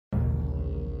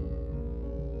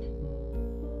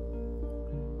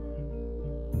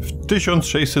W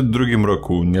 1602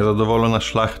 roku niezadowolona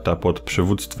szlachta pod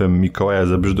przywództwem Mikołaja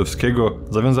Zabrzydowskiego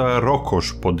zawiązała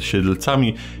rokosz pod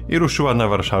Siedlcami i ruszyła na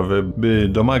Warszawę, by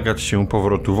domagać się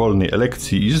powrotu wolnej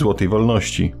elekcji i złotej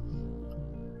wolności.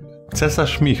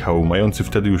 Cesarz Michał, mający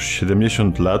wtedy już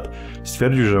 70 lat,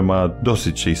 stwierdził, że ma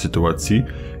dosyć tej sytuacji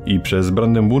i przez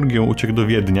Brandenburgię uciekł do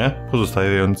Wiednia,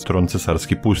 pozostawiając tron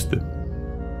cesarski pusty.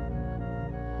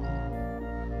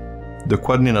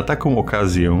 Dokładnie na taką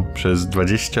okazję przez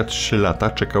 23 lata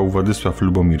czekał Władysław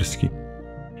Lubomirski.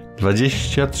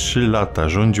 23 lata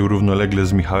rządził równolegle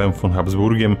z Michałem von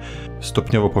Habsburgiem,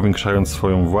 stopniowo powiększając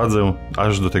swoją władzę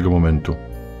aż do tego momentu.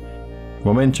 W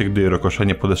momencie, gdy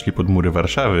Rokoszanie podeszli pod mury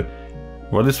Warszawy,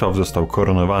 Władysław został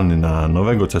koronowany na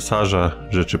nowego cesarza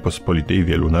Rzeczypospolitej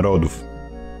wielu narodów.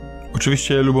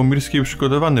 Oczywiście Lubomirski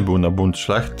przygotowany był na bunt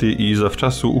szlachty i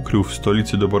zawczasu ukrył w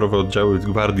stolicy doborowe oddziały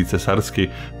gwardii cesarskiej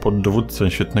pod dowództwem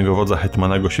świetnego wodza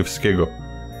hetmana Gosiewskiego.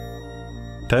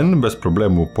 Ten bez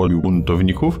problemu podbił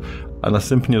buntowników, a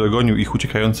następnie dogonił ich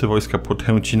uciekające wojska pod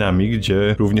Chęcinami,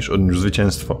 gdzie również odniósł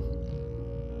zwycięstwo.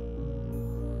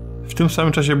 W tym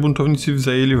samym czasie buntownicy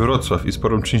zajęli Wrocław i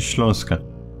sporą część Śląska.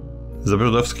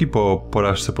 Zabrzydowski po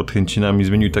porażce pod Chęcinami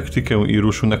zmienił taktykę i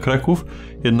ruszył na Kraków,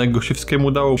 jednak Gosiewskiemu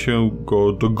udało się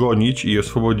go dogonić i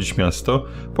oswobodzić miasto,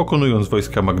 pokonując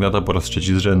wojska magnata po raz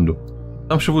trzeci z rzędu.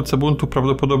 Tam przywódca buntu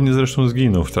prawdopodobnie zresztą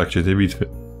zginął w trakcie tej bitwy.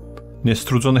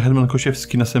 Niestrudzony hetman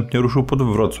Gosiewski następnie ruszył pod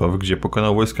Wrocław, gdzie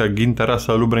pokonał wojska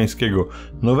Gintarasa Lubrańskiego,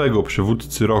 nowego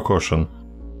przywódcy Rokoszan.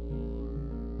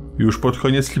 Już pod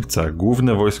koniec lipca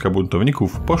główne wojska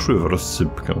buntowników poszły w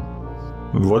rozsypkę.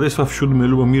 Władysław VII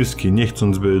Lubomirski, nie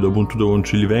chcąc by do buntu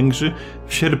dołączyli Węgrzy,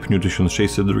 w sierpniu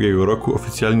 1602 roku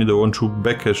oficjalnie dołączył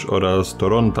Bekesz oraz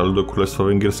Torontal do Królestwa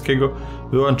Węgierskiego,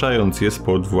 wyłączając je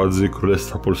spod władzy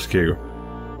Królestwa Polskiego.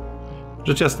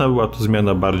 Rzecz jasna była to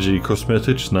zmiana bardziej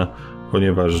kosmetyczna,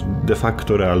 ponieważ de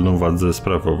facto realną władzę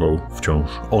sprawował wciąż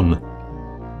on.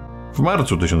 W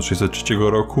marcu 1603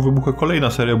 roku wybuchła kolejna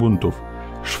seria buntów.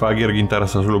 Szwagier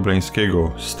Gintarasa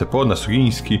Lubrańskiego, Stepona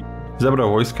Sugiński,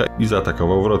 zabrał wojska i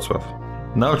zaatakował Wrocław.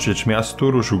 Na odsiecz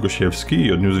miastu ruszył Gosiewski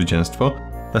i odniósł zwycięstwo.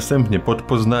 Następnie pod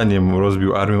Poznaniem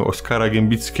rozbił armię Oskara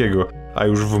Gębickiego, a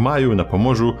już w maju na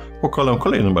Pomorzu pokonał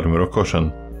kolejną armię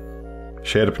Rokoszan. W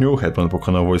sierpniu hetman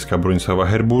pokonał wojska Bronisława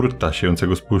Herburta,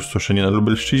 siejącego spustoszenie na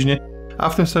Lubelszczyźnie, a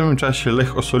w tym samym czasie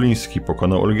Lech Osoliński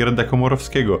pokonał Olgierda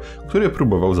Komorowskiego, który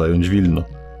próbował zająć Wilno.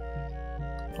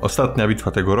 Ostatnia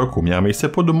bitwa tego roku miała miejsce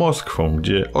pod Moskwą,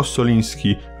 gdzie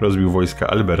Osoliński rozbił wojska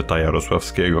Alberta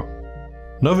Jarosławskiego.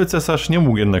 Nowy cesarz nie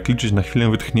mógł jednak liczyć na chwilę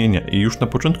wytchnienia i już na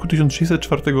początku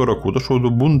 1604 roku doszło do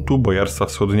buntu Bojarstwa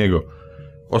Wschodniego.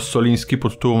 Osoliński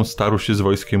pod Tułą starł się z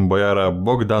wojskiem bojara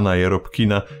Bogdana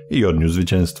Jeropkina i odniósł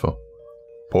zwycięstwo.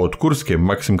 Pod Kurskiem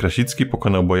Maksym Krasicki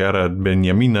pokonał bojara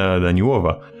Benjamina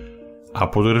Daniłowa, a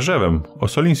pod Rżewem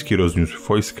Osoliński rozniósł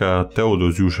wojska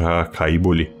Teodozjusza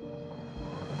Kaibuli.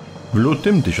 W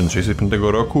lutym 1605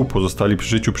 roku pozostali przy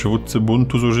życiu przywódcy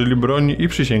buntu zużyli broń i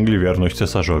przysięgli wierność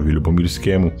cesarzowi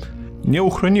Lubomirskiemu. Nie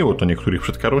uchroniło to niektórych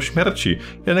przed karą śmierci,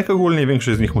 jednak ogólnie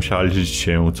większość z nich musiała liczyć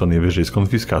się co najwyżej z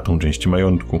konfiskatą części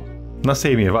majątku. Na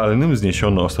Sejmie Walnym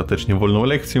zniesiono ostatecznie wolną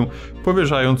elekcję,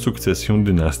 powierzając sukcesję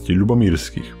dynastii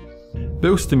Lubomirskich.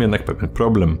 Był z tym jednak pewien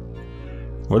problem.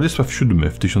 Władysław VII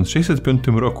w 1605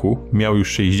 roku miał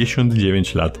już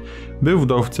 69 lat, był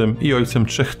wdowcem i ojcem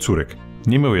 3 córek.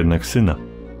 Nie miał jednak syna.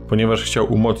 Ponieważ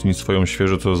chciał umocnić swoją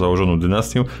świeżo co założoną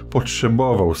dynastię,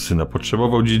 potrzebował syna,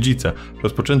 potrzebował dziedzica.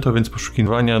 Rozpoczęto więc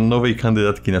poszukiwania nowej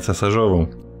kandydatki na cesarzową.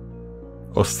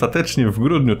 Ostatecznie w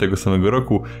grudniu tego samego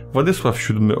roku Władysław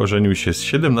VII ożenił się z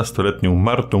 17-letnią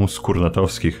Martą z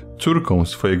Kurnatowskich, córką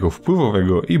swojego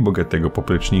wpływowego i bogatego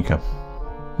poplecznika.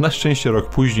 Na szczęście rok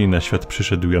później na świat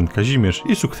przyszedł Jan Kazimierz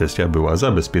i sukcesja była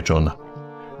zabezpieczona.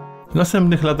 W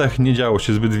następnych latach nie działo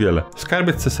się zbyt wiele.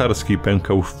 Skarbiec cesarski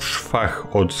pękał w szwach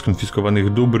od skonfiskowanych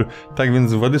dóbr, tak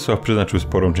więc Władysław przeznaczył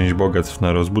sporą część bogactw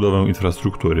na rozbudowę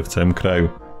infrastruktury w całym kraju.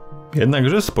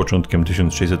 Jednakże z początkiem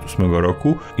 1608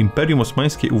 roku Imperium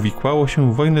Osmańskie uwikłało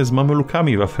się w wojnę z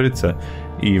Mamelukami w Afryce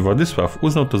i Władysław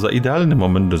uznał to za idealny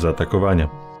moment do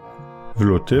zaatakowania. W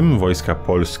lutym wojska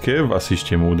polskie w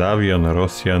asyście Mołdawian,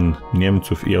 Rosjan,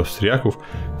 Niemców i Austriaków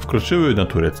wkroczyły na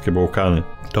tureckie Bałkany.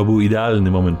 To był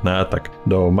idealny moment na atak.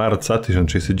 Do marca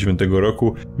 1609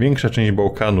 roku większa część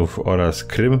Bałkanów oraz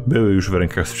Krym były już w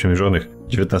rękach sprzymierzonych.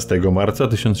 19 marca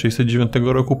 1609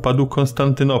 roku padł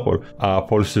Konstantynopol, a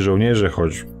polscy żołnierze,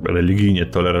 choć religijnie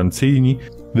tolerancyjni,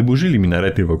 wyburzyli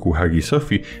minarety wokół Hagi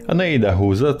Sofii, a na jej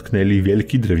dachu zatknęli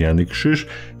wielki drewniany krzyż,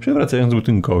 przywracając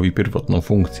budynkowi pierwotną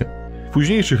funkcję.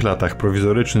 późniejszych latach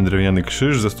prowizoryczny drewniany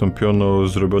krzyż zastąpiono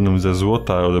zrobionym ze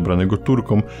złota odebranego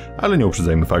Turkom, ale nie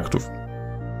uprzedzajmy faktów.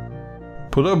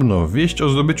 Podobno wieść o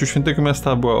zdobyciu świętego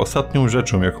miasta była ostatnią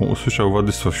rzeczą, jaką usłyszał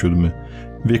Władysław VII.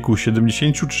 W wieku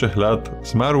 73 lat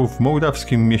zmarł w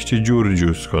mołdawskim mieście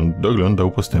Dziurdziu, skąd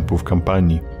doglądał postępów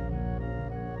kampanii.